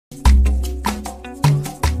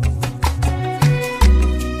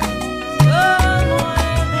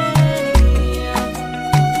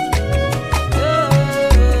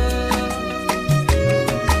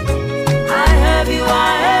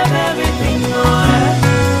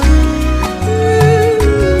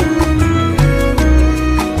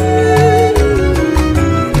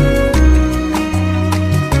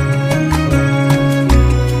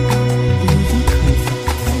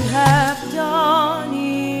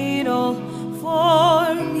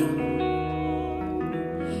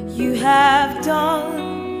have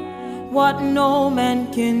done what no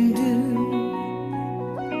man can do.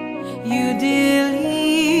 You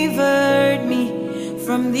delivered me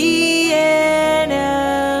from the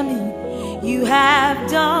enemy. You have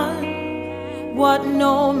done what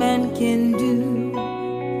no man can do.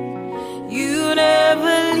 You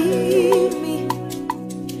never leave me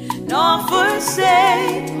nor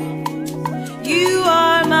forsake me. You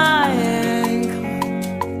are my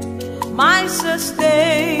anchor, my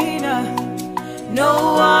sustainer.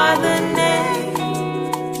 No other name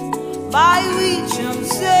by which I'm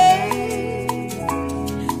saved.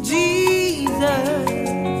 Jesus,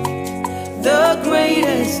 the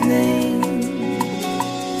greatest name.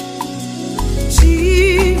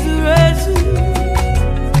 Jesus,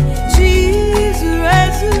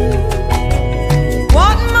 Jesus,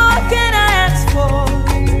 what more can I ask for?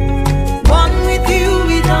 One with you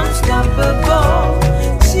is unstoppable.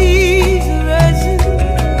 Jesus,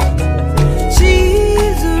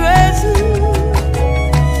 Jesus,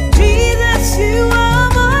 Jesus, you are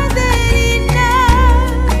more than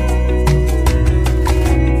enough.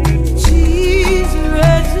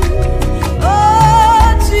 Jesus, oh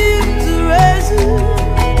Jesus,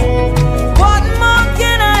 what more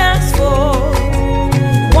can I ask for?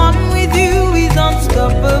 One with you is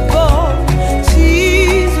unstoppable.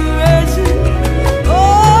 Jesus,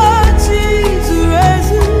 oh Jesus,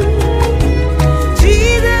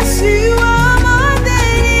 Jesus, you are more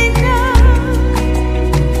than enough.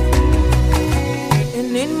 And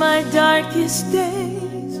in my darkest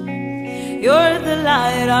days, you're the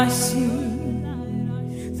light I see.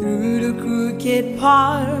 Through the crooked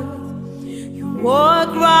path, you walk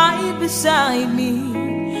right beside me.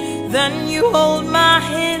 Then you hold my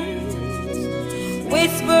hand,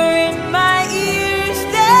 whisper in my ear.